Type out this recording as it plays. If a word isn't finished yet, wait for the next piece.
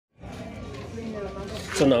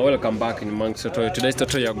So now welcome back in Monk's tutorial. Today's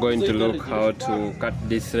tutorial you are going to look how to cut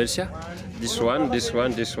these threads here. This one, these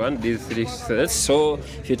three threads. So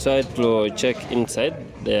if you try to check inside,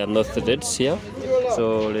 there are no threads here.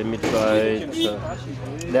 So let me try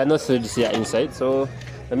there are no threads here inside. So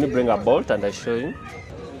let me bring a bolt and I show you.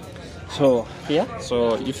 So here,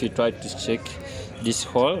 so if you try to check this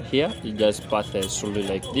hole here, it just passes something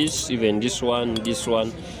like this. Even this one.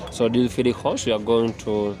 So these three holes, we are going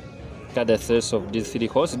to cut the threads of these three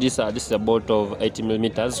holes. This is a bolt of 80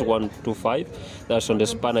 millimeters, 125. That's on the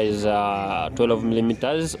spanner is 12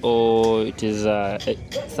 millimeters, or it is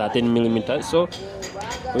 13 millimeters. So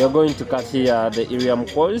we are going to cut here the iridium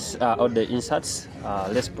coils or the inserts.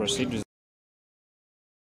 Let's proceed with.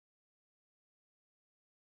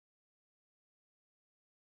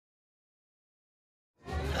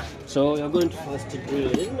 So we are going to first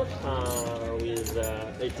drill in with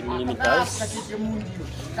 80 millimeters. So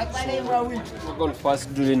we're going to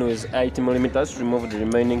first drill in with 80 millimeters, remove the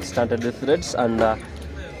remaining standard threads, and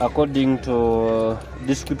according to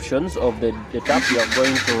descriptions of the tap, we are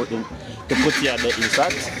going to put here the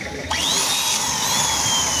insert.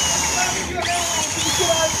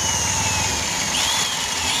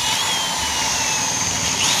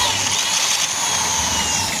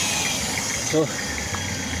 So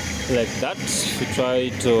like that, we try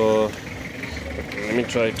to, let me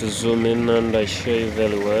try to zoom in and I show you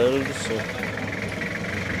very well. So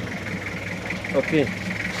okay,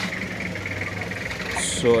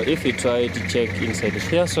 so if you try to check inside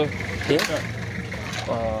here, so here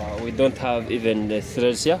we don't have even the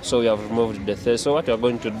threads here, so we have removed the threads. So what we are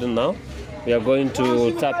going to do now, we are going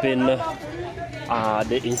to tap in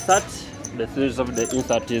the insert. The threads of the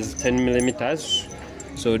insert is 10 millimeters.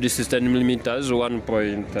 So this is 10 millimeters,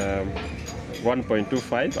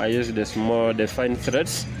 1.25. I use the fine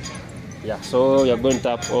threads. Yeah, so we are going to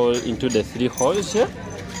tap all into the three holes here.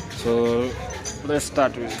 So let's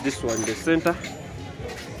start with this one, the center.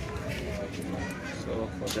 So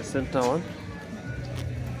for the center one,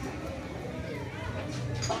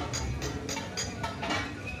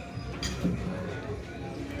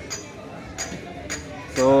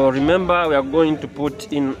 so remember we are going to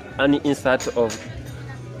put in any insert of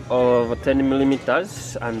 10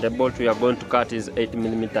 millimeters, and the bolt we are going to cut is 8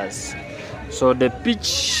 millimeters. So the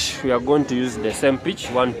pitch, we are going to use the same pitch,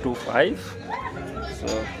 125.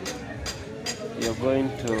 So we are going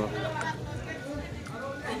to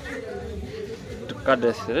cut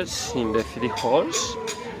the threads in the three holes.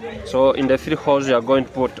 So in the three holes we are going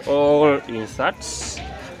to put all inserts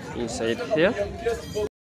inside here.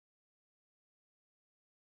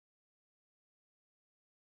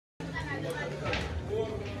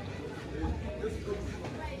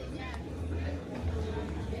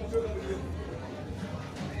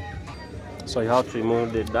 So you have to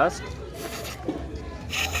remove the dust.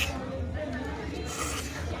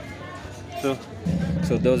 So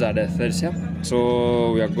those are the threads here.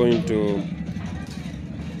 So we are going to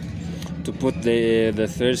put the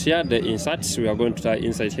threads here, the inserts. We are going to tie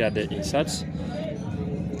inside here the inserts,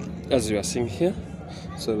 as you are seeing here.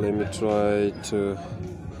 So let me try to.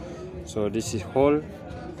 So this is hole,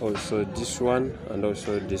 also this one, and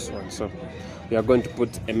also this one. So we are going to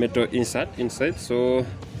put a metal insert inside. So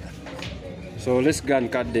let's go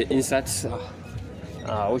and cut the inserts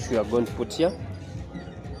which we are going to put here.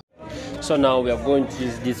 So now we are going to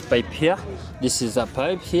use this pipe here. This is a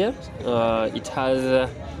pipe here. It has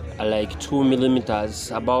like 2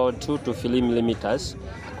 millimeters, about 2 to 3 millimeters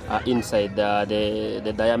inside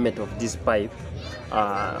the diameter of this pipe,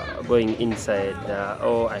 going inside,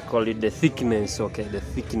 I call it the thickness. Okay, the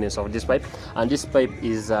thickness of this pipe. And this pipe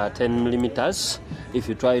is 10 millimeters if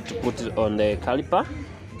you try to put it on the caliper.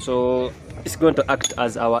 So it's going to act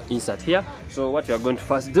as our insert here. So what we are going to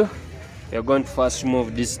first do, we are going to first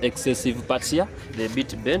remove this excessive parts here, the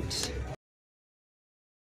bit bent.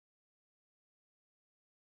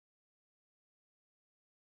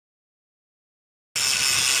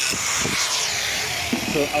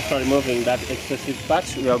 So after removing that excessive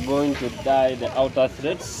part, we are going to dye the outer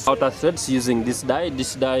threads using this dye.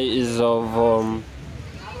 This dye is of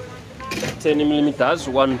 10 millimeters,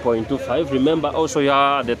 1.25. Remember also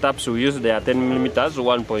here the taps we use, they are 10 millimeters,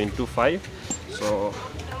 1.25. So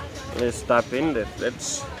let's tap in the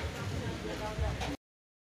threads.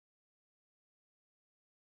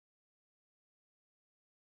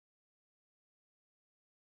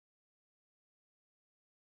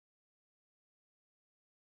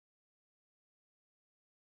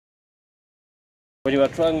 When you are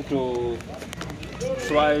trying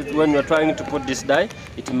to put this dye,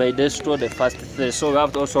 it may destroy the first thread. So we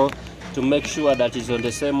have to also to make sure that it's on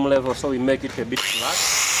the same level, so we make it a bit flat.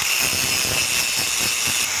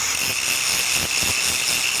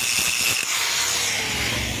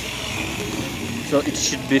 So it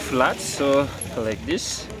should be flat, so like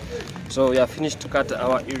this. So we have finished to cut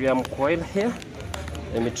our iridium coil here.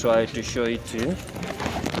 Let me try to show it to you.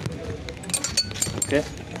 Okay,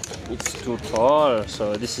 it's too tall,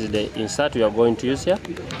 so this is the insert we are going to use here.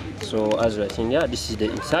 So as we are seeing here, this is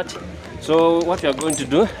the insert. So what we are going to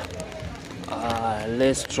do,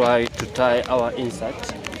 let's try to tie our insert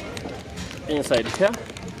inside here.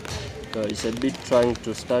 So it's a bit trying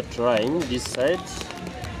to start drying this side.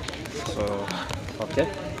 So okay,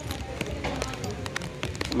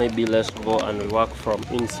 maybe let's go and work from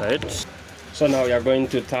inside. So now we are going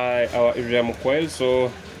to tie our iridium coil.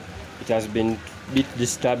 So it has been a bit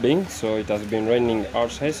disturbing, so it has been raining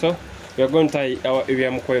outside. So we are going to tie our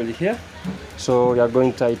iridium coil here. So we are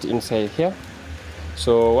going to tie it inside here.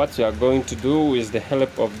 So what we are going to do with the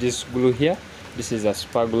help of this glue here, this is a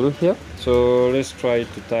super glue here. So let's try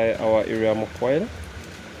to tie our iridium coil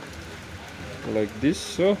like this.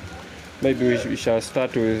 So maybe we shall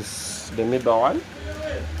start with the middle one.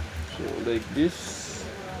 So like this.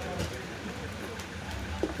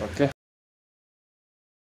 Okay.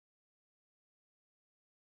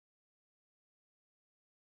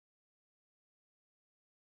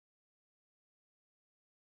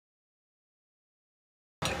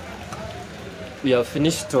 We have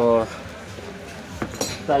finished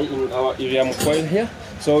tying our iridium coil here.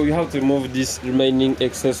 So we have to remove these remaining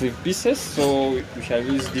excessive pieces. So we shall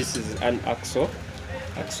use this as an axle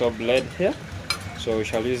blade here. So we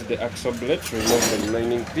shall use the axle blade to remove the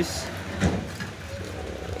remaining piece.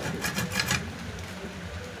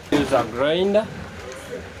 Use a grinder.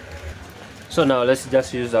 So now let's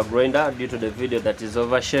just use a grinder due to the video that is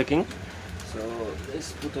over shaking. So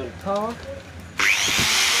let's put on power.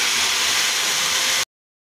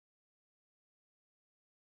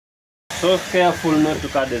 So careful not to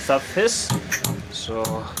cut the surface. So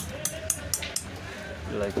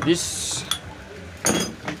like this.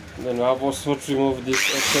 Then we have also to remove this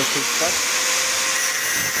excessive part.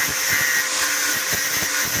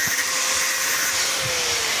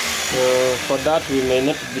 So for that we may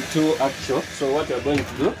not be too actual. So what we are going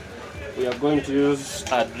to do, we are going to use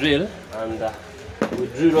a drill, and we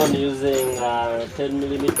drill on using 10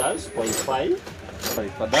 millimeters, 0.5. Sorry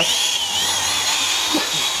for that.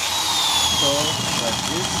 So like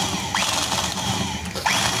this.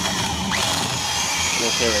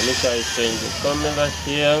 Okay, let me try to change the camera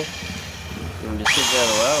here in the signal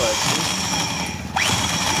well like this.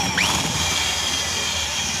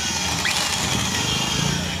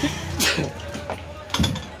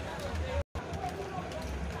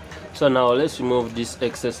 So now let's remove these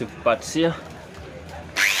excessive parts here.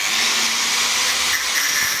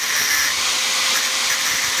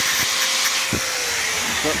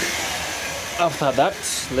 So after that,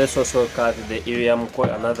 let's also cut the iridium coil,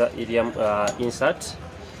 another iridium insert.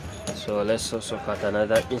 So let's also cut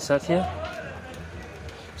another insert here.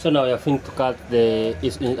 So now we are going to cut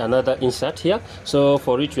another insert here. So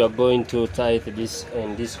for which we are going to tie this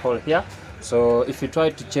in this hole here. So if you try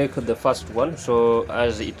to check the first one, so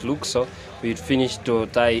as it looks, so we finished to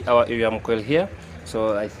tie our iridium coil here.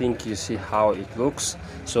 So I think you see how it looks.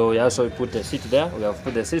 So we also put the seat there. We have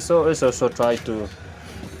put the seat. So let's also try to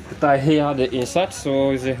tie here the insert. So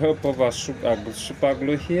with the help of a super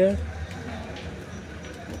glue here.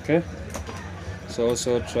 Okay. So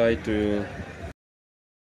also try to.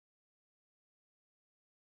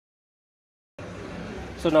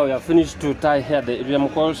 So now we have finished to tie here the iridium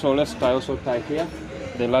coil. So let's also tie here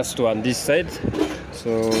the last one this side.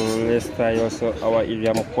 So let's tie also our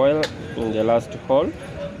iridium coil in the last hole.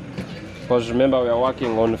 Because remember we are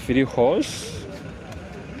working on 3 holes.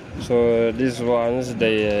 So these ones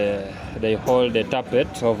they hold the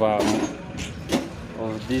tappet of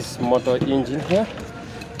this motor engine here.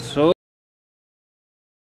 So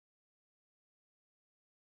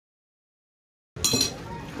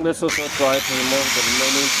let's also try to remove the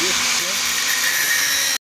remaining piece here.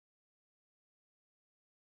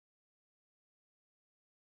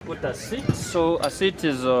 Put a seat. So a seat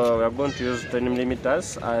is we are going to use 10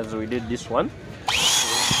 millimeters as we did this one.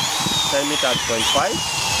 10 meters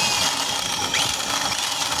 0.5.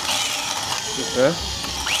 Okay.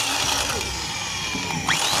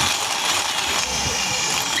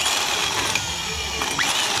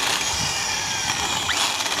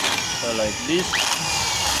 So like this.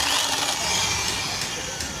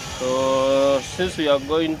 So since we are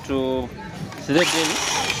going to thread in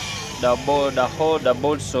the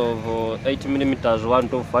bolts of 8 millimeters 1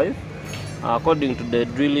 to 5, according to the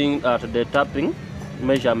drilling to the tapping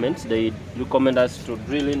measurements, they recommend us to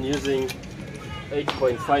drill in using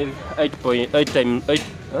 8.5, 8.8 times 8.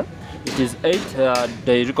 Huh? It is 8.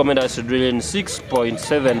 They recommend us to drill in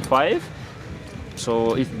 6.75.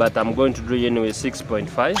 So but I'm going to drill in with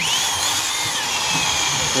 6.5.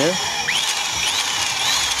 Yeah.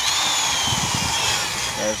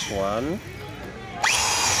 That's one.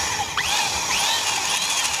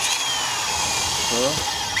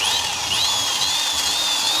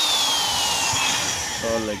 So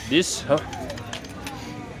like this. Huh?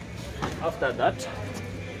 After that,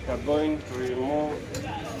 we are going to remove.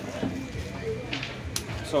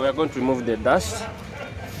 So we are going to remove the dust.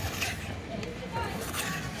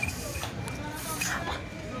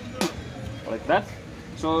 Like that.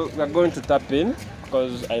 So we are going to tap in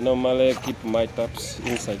because I normally keep my taps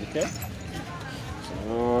inside here.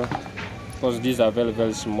 So because these are very,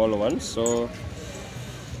 very small ones, so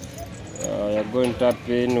we are going to tap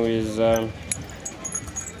in with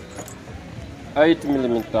 8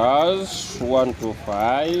 millimeters,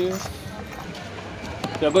 125.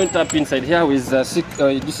 We are going to tap inside here with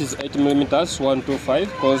this is 8 millimeters, 125,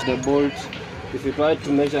 because the bolt, if you try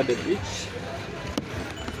to measure the pitch,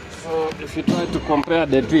 so if you try to compare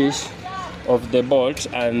the pitch of the bolt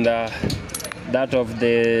and that of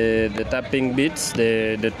the tapping bits,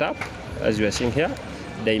 the tap, as you are seeing here,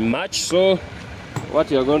 they match. So what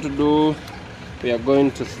you are going to do, we are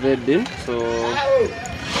going to thread in. So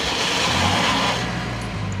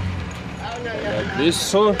like this.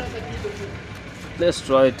 So let's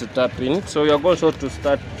try to tap in. So we are going to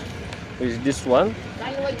start with this one.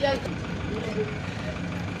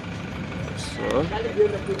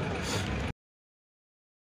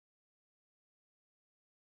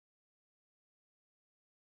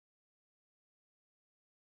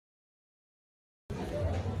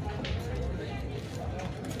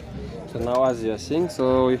 So now, as you are seeing,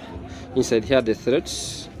 so inside here the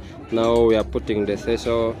threads. Now we are putting the thread.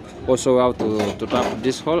 So also we have to tap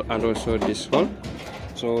this hole and also this hole.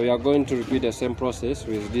 So we are going to repeat the same process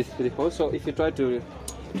with these 3 holes. So if you try to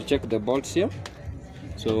check the bolts here,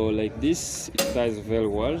 so like this, it ties very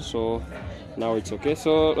well. So now it's okay.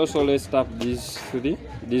 So also let's tap these 3,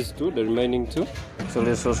 these 2, the remaining 2. So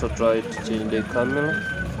let's also try to change the camera.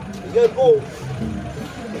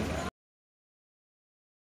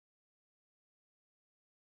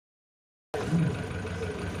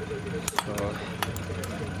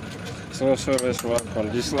 So let's work on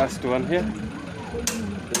this last one here.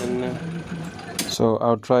 Then, so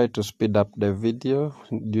I'll try to speed up the video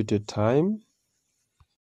due to time.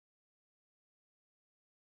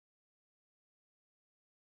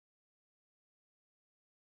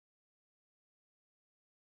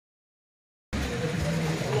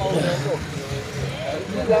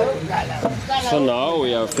 So now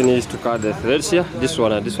we have finished to cut the threads here. This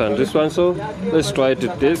one and this one and this one. So let's try to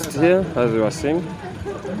test here, as you are seeing.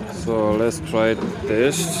 So let's try to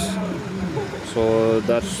test. So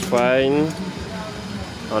that's fine.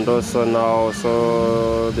 And also now,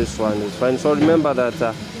 so this one is fine. So remember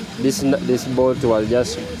that this bolt was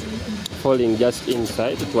just falling just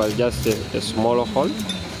inside. It was just a small hole.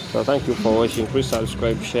 So thank you for watching. Please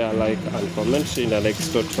subscribe, share, like and comment. See you in the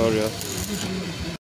next tutorial.